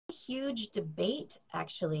huge debate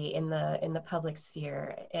actually in the public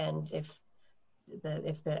sphere, and if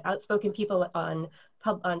the outspoken people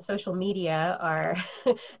on social media are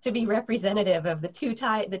to be representative of the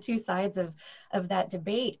two sides of that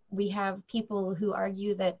debate, we have people who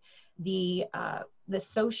argue that the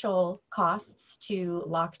social costs to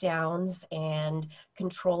lockdowns and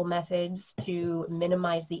control methods to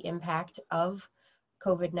minimize the impact of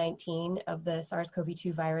COVID-19, of the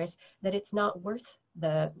SARS-CoV-2 virus, that it's not worth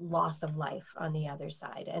the loss of life on the other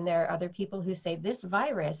side. And there are other people who say this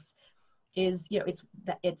virus is,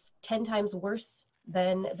 it's 10 times worse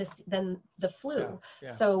than the flu. Yeah, yeah.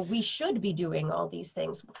 So we should be doing all these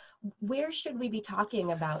things. Where should we be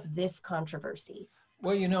talking about this controversy?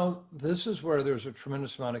 Well, this is where there's a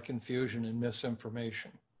tremendous amount of confusion and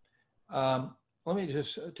misinformation. Let me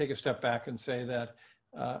just take a step back and say that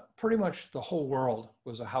pretty much the whole world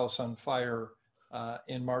was a house on fire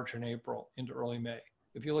in March and April into early May.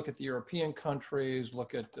 If you look at the European countries,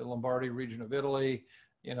 look at the Lombardy region of Italy,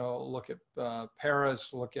 look at Paris,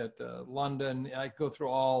 look at London. I go through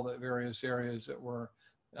all the various areas that were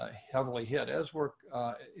heavily hit, as were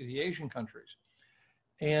the Asian countries.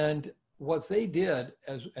 And what they did,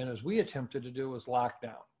 as we attempted to do, was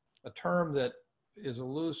lockdown, a term that is a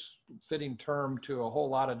loose fitting term to a whole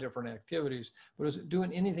lot of different activities, but is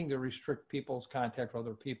doing anything to restrict people's contact with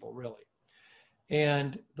other people, really.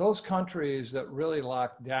 And those countries that really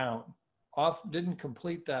locked down didn't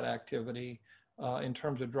complete that activity in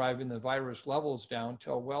terms of driving the virus levels down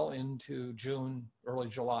till well into June, early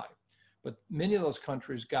July. But many of those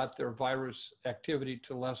countries got their virus activity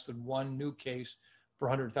to less than one new case per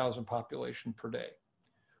 100,000 population per day.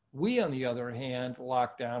 We, on the other hand,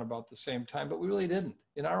 locked down about the same time, but we really didn't.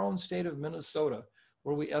 In our own state of Minnesota,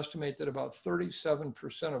 where we estimate that about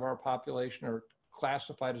 37% of our population are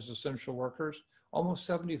classified as essential workers, almost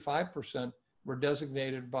 75% were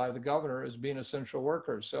designated by the governor as being essential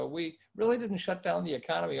workers. So we really didn't shut down the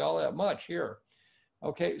economy all that much here.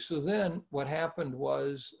 Okay, so then what happened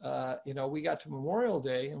was, we got to Memorial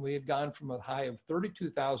Day and we had gone from a high of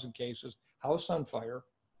 32,000 cases, house on fire,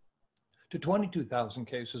 to 22,000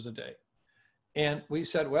 cases a day. And we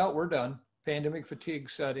said, well, we're done. Pandemic fatigue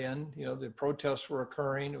set in, the protests were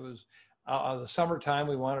occurring. It was the summertime,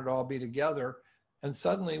 we wanted to all be together. And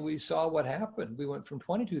suddenly we saw what happened. We went from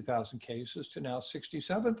 22,000 cases to now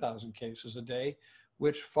 67,000 cases a day,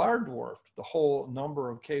 which far dwarfed the whole number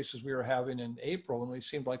of cases we were having in April, and we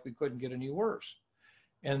seemed like we couldn't get any worse.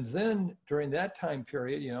 And then during that time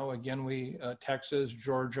period, again, Texas,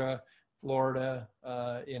 Georgia, Florida,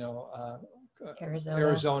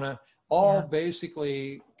 Arizona, all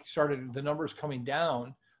basically started the numbers coming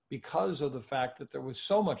down because of the fact that there was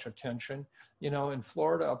so much attention. In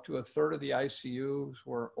Florida, up to a third of the ICUs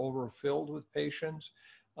were overfilled with patients,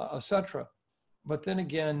 et cetera. But then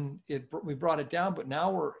again, we brought it down, but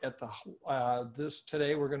now we're at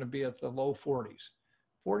today we're going to be at the low 40s,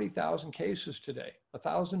 40,000 cases today,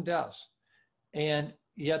 1,000 deaths. And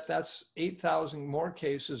yet that's 8,000 more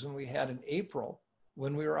cases than we had in April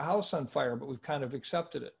when we were a house on fire, but we've kind of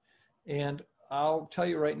accepted it. And I'll tell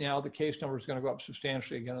you right now, the case number is going to go up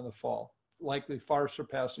substantially again in the fall, likely far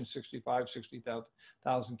surpassing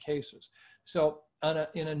 60,000 cases. So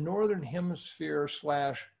in a Northern Hemisphere /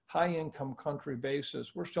 high income country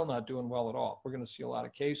basis, we're still not doing well at all. We're going to see a lot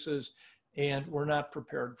of cases and we're not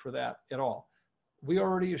prepared for that at all. We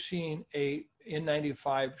already are seeing a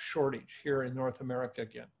N95 shortage here in North America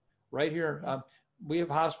again. Right here, we have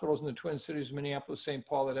hospitals in the Twin Cities, Minneapolis, St.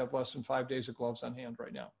 Paul that have less than 5 days of gloves on hand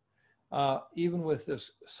right now. Even with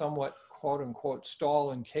this somewhat quote unquote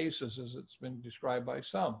stall in cases, as it's been described by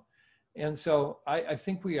some. And so I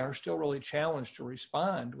think we are still really challenged to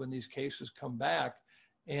respond when these cases come back.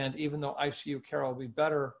 And even though ICU care will be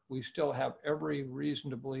better, we still have every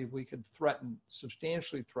reason to believe we could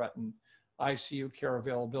substantially threaten ICU care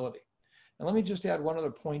availability. And let me just add one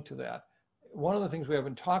other point to that. One of the things we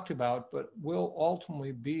haven't talked about, but will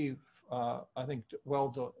ultimately be, I think,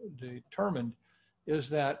 well determined, is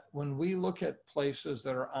that when we look at places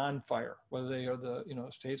that are on fire, whether they are the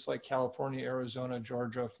states like California, Arizona,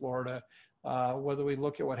 Georgia, Florida, whether we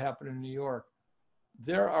look at what happened in New York,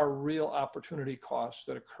 there are real opportunity costs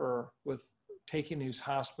that occur with taking these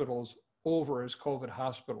hospitals over as COVID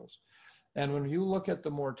hospitals. And when you look at the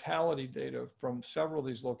mortality data from several of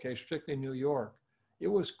these locations, particularly New York, it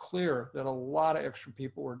was clear that a lot of extra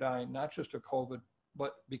people were dying, not just of COVID,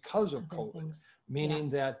 but because of COVID, meaning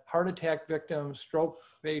that heart attack victims, stroke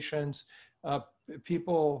patients,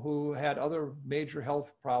 people who had other major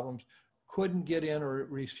health problems couldn't get in or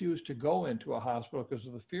refused to go into a hospital because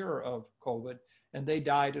of the fear of COVID, and they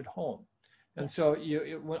died at home. And so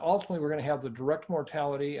ultimately we're going to have the direct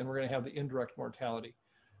mortality and we're going to have the indirect mortality.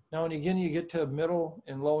 Now, and again, you get to middle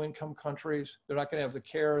and low income countries, they're not going to have the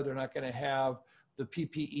care, they're not going to have the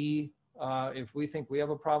PPE. If we think we have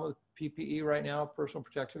a problem with PPE right now, personal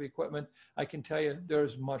protective equipment, I can tell you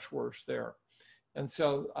there's much worse there. And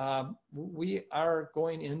so we are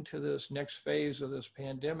going into this next phase of this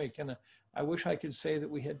pandemic. And I wish I could say that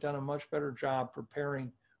we had done a much better job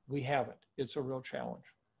preparing. We haven't. It's a real challenge.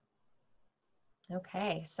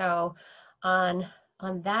 Okay, so on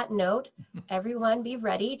that note, everyone be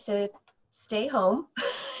ready to stay home.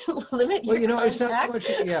 Limit your contact. It's not so much,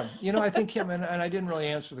 I think, Kim, and I didn't really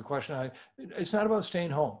answer the question. It's not about staying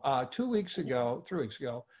home. 3 weeks ago,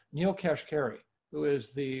 Neil Kashkari, who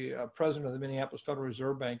is the president of the Minneapolis Federal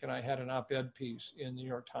Reserve Bank, and I had an op-ed piece in the New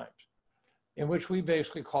York Times in which we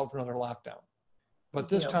basically called for another lockdown. But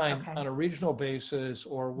this time on a regional basis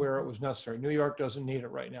or where it was necessary. New York doesn't need it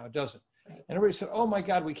right now. It doesn't. Right. And everybody said, oh my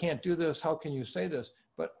God, we can't do this. How can you say this?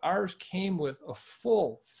 But ours came with a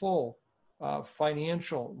full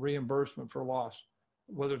financial reimbursement for loss,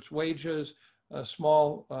 whether it's wages,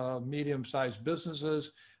 small, medium-sized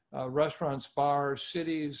businesses, restaurants, bars,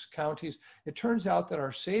 cities, counties. It turns out that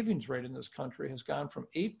our savings rate in this country has gone from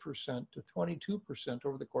 8% to 22%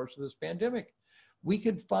 over the course of this pandemic. We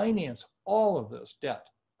could finance all of this debt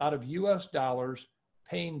out of US dollars,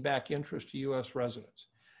 paying back interest to US residents.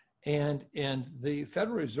 And the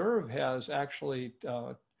Federal Reserve has actually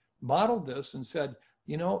modeled this and said,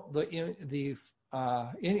 the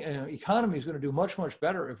economy is going to do much, much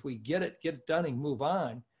better if we get it done and move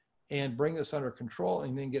on and bring this under control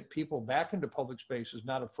and then get people back into public spaces,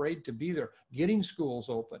 not afraid to be there, getting schools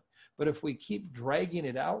open. But if we keep dragging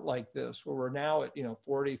it out like this, where we're now at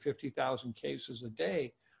 40, 50,000 cases a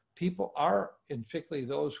day, people are, and particularly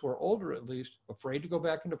those who are older at least, afraid to go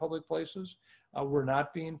back into public places. We're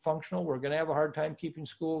not being functional. We're going to have a hard time keeping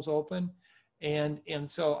schools open. And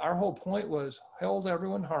so our whole point was hold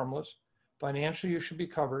everyone harmless. Financially, you should be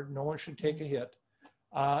covered. No one should take a hit.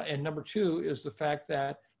 And number two is the fact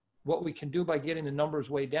that what we can do by getting the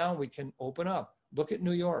numbers way down, we can open up. Look at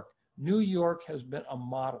New York. New York has been a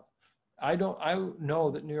model. I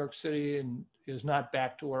know that New York City is not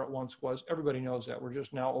back to where it once was. Everybody knows that. We're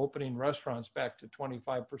just now opening restaurants back to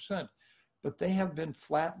 25%. But they have been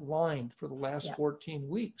flat-lined for the last 14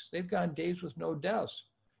 weeks. They've gone days with no deaths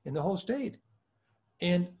in the whole state.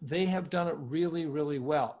 And they have done it really, really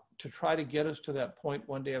well to try to get us to that point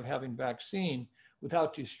one day of having vaccine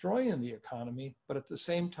without destroying the economy, but at the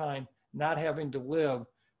same time, not having to live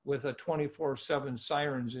with a 24/7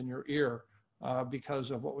 sirens in your ear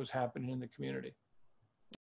because of what was happening in the community.